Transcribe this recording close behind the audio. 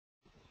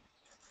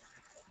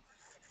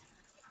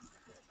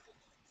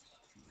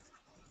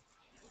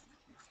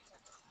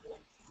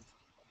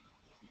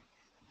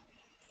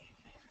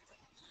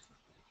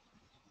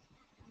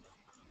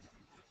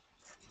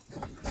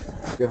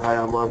Okay, hi,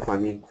 Amar,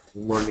 Funny.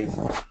 Good morning.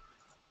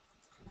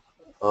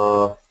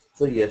 So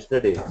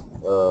yesterday,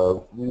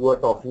 we were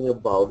talking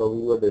about, or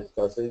we were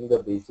discussing the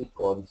basic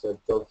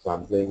concept of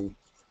sampling.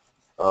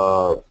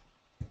 Uh,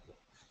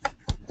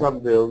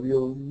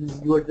 you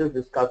were just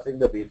discussing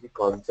the basic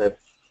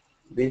concepts,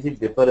 basic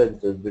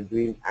differences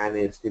between an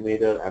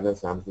estimator and a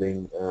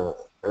sampling and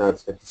a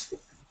statistic.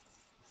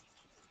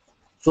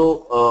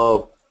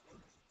 So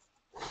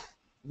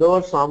there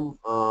were some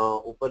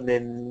open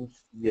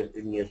ends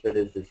in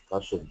yesterday's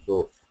discussion.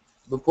 So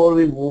before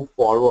we move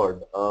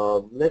forward,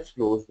 let's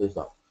close this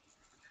up.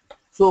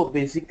 So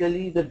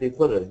basically, the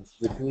difference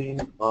between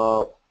between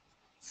an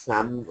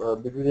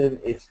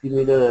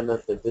estimator and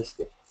a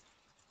statistic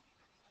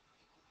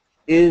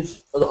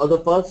is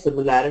the first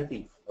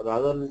similarity.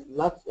 Rather,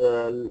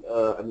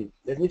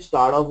 let me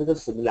start off with a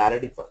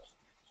similarity first.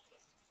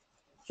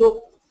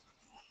 So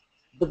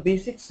the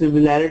basic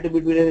similarity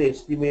between an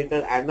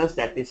estimator and a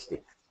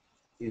statistic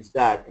is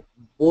that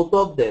both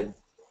of them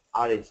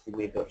are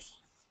estimators.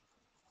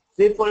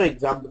 Say for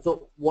example,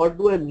 so what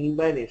do I mean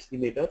by an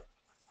estimator?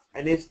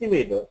 An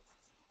estimator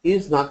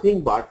is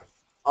nothing but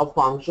a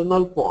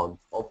functional form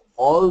of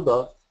all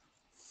the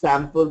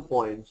sample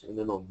points in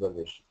an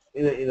observation,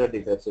 in a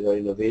data set or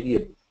in a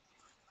variable.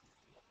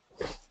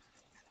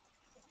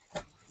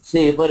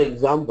 Say for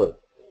example,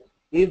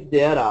 if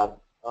there are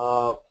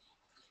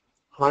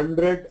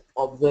 100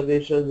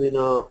 observations in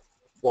a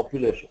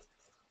population,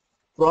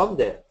 from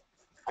there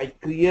I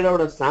create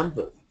out a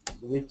sample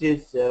which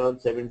is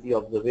around 70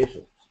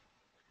 observations.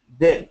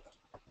 Then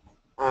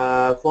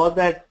for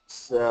that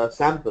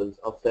samples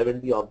of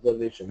 70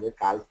 observations, they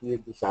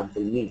calculate the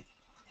sample mean.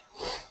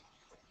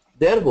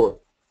 Therefore,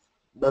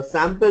 the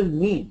sample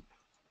mean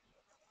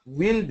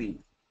will be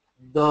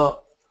the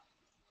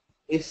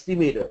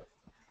estimator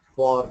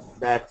for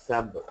that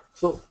sample.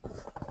 So,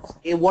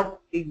 what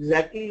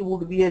exactly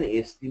would be an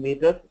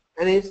estimator?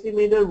 An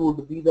estimator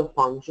would be the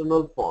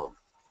functional form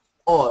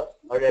or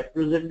a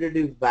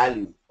representative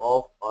value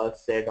of a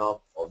set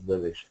of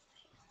observations.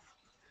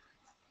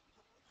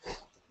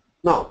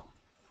 Now,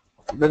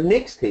 the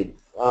next thing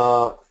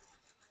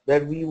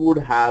that we would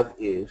have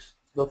is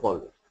the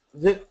following.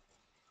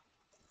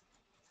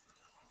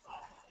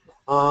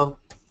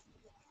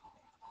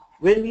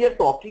 When we are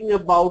talking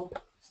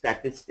about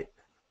statistics,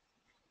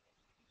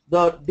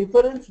 the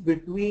difference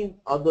between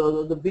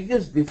the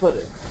biggest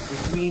difference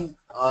between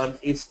an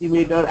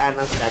estimator and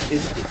a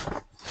statistic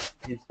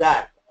is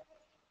that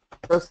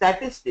the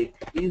statistic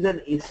is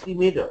an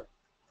estimator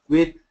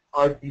with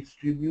a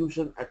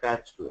distribution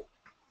attached to it.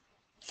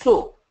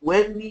 So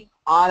when we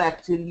are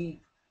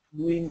actually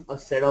doing a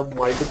set of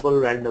multiple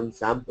random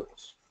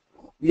samples,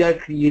 we are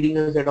creating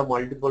a set of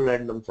multiple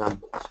random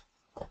samples.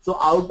 So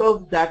out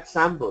of that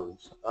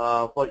samples,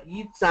 for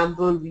each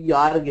sample we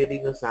are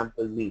getting a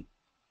sample mean.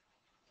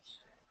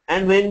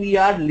 And when we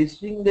are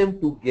listing them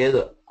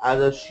together as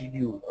a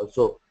schedule,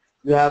 so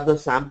you have the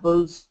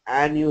samples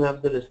and you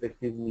have the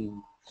respective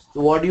mean.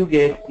 So what you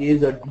get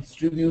is a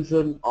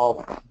distribution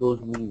of those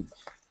means.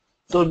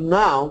 So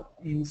now,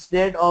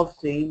 instead of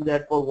saying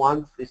that for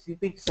one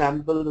specific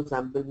sample, the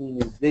sample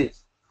mean is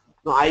this,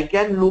 now I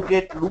can look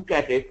at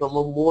it from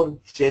a more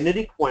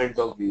generic point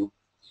of view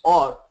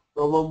or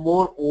from a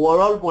more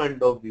overall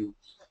point of view,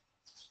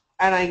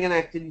 and I can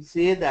actually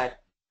say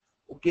that,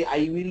 okay,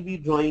 I will be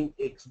drawing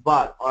X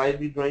bar, or I'll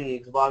be drawing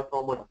X bar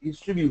from a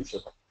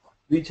distribution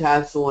which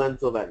has so and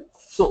so values.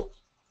 So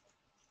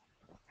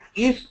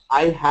if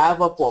I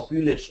have a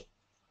population,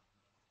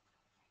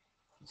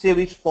 say,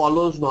 which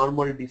follows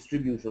normal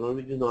distribution or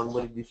which is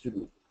normally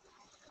distributed,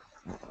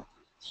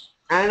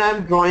 and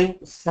I'm drawing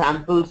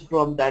samples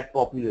from that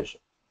population,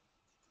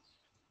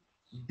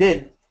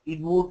 then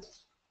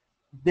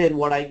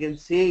what I can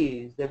say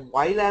is that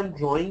while I'm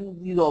drawing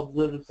these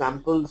observed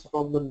samples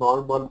from the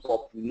normal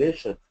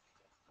population,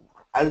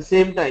 at the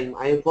same time,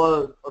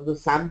 for the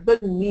sample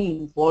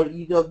mean for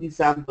each of these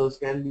samples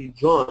can be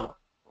drawn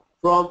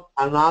from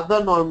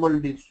another normal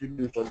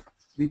distribution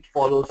which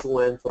follows so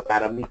and so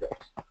parameters.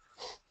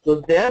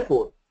 So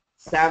therefore,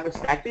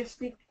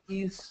 statistic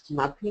is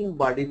nothing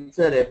but it's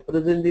a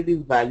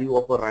representative value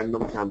of a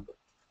random sample.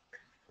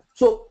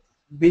 So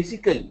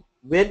basically,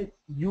 when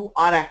you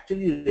are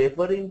actually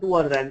referring to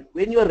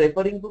when you are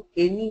referring to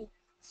any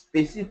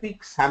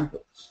specific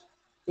samples,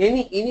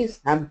 any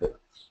sample,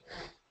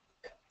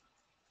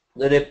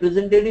 the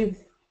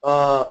representative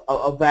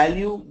a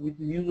value which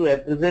is used to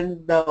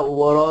represent the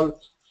overall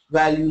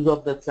values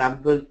of the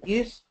sample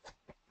is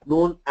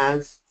known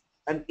as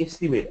an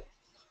estimator.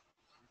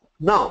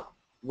 Now,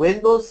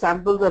 when those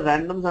samples are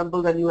random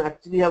samples and you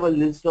actually have a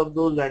list of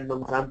those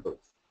random samples,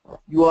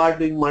 you are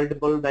doing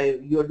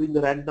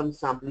the random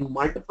sampling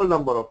multiple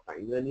number of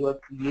times and you are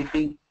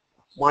creating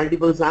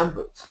multiple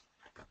samples,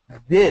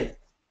 then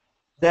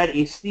that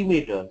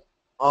estimator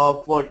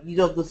for each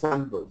of the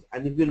samples,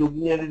 and if you're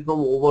looking at it from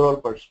overall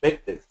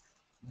perspective,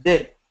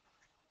 then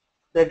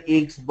that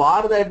X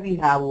bar that we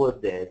have over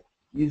there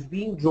is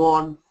being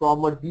drawn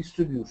from a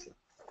distribution.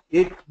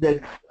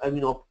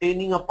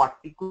 Obtaining a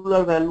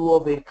particular value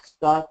of X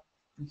star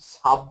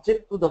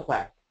subject to the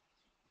fact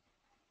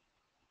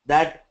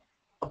that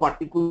a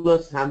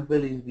particular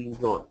sample is being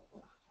drawn.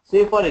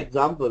 Say for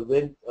example,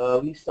 when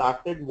we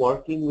started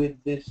working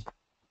with this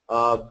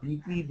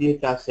BP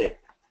data set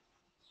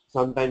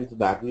sometimes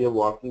back, we were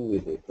working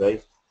with it,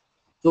 right?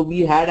 So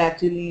we had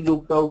actually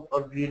looked out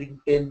or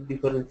reading 10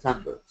 different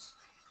samples.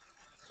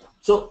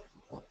 So,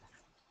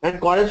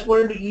 and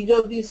corresponding to each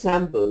of these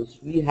samples,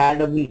 we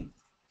had a mean.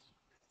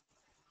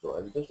 So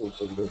I'll just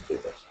open this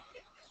data.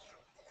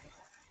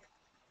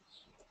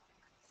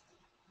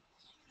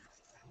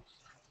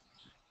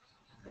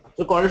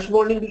 So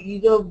corresponding to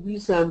each of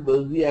these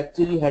samples, we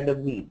actually had a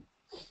mean,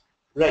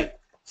 right?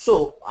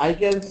 So I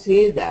can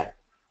say that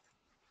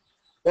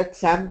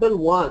sample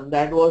 1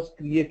 that was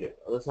created,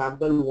 or the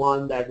sample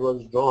 1 that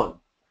was drawn,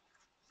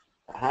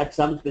 had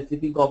some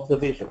specific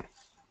observations,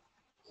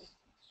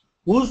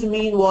 whose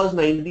mean was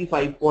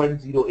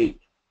 95.08.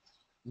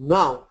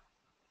 Now,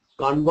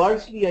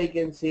 conversely, I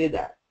can say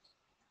that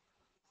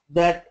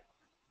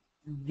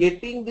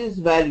getting this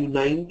value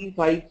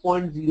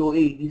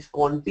 95.08 is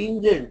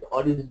contingent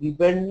or is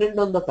dependent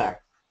on the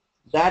fact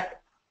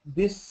that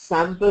this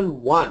sample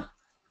 1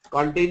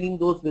 containing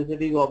those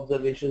specific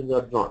observations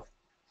are drawn.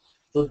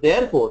 So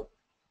therefore,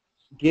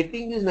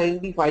 getting this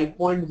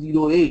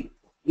 95.08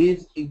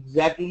 is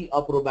exactly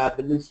a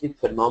probabilistic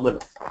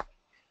phenomenon.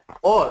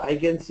 Or I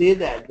can say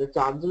that the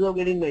chances of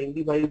getting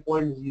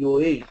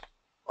 95.08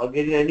 or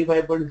getting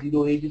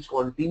 95.08 is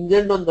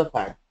contingent on the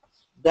fact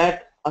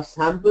that a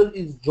sample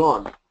is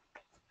drawn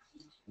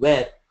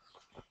where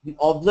the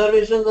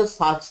observations are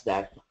such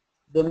that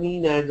the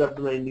mean adds up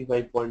to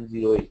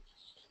 95.08.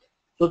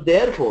 So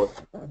therefore,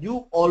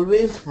 you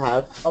always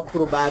have a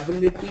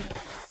probability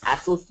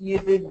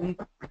associated with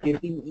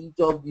getting each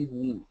of these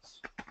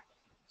means.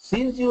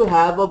 Since you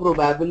have a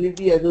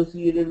probability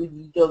associated with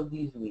each of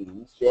these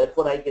means,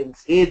 therefore I can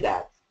say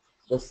that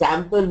the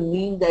sample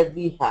mean that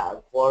we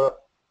have for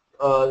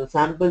the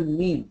sample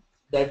mean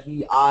that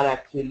we are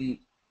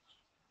actually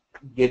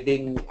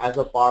getting as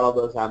a part of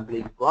the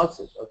sampling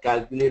process or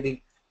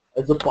calculating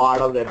as a part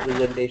of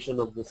representation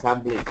of the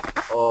sampling,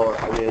 or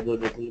as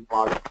a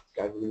part of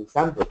calculating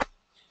sample,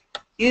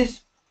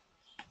 is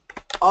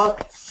a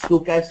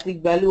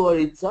stochastic value or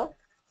it's a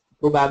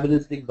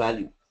probabilistic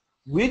value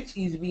which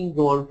is being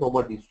drawn from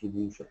a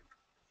distribution.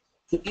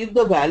 So if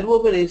the value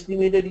of an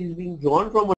estimator is being drawn from a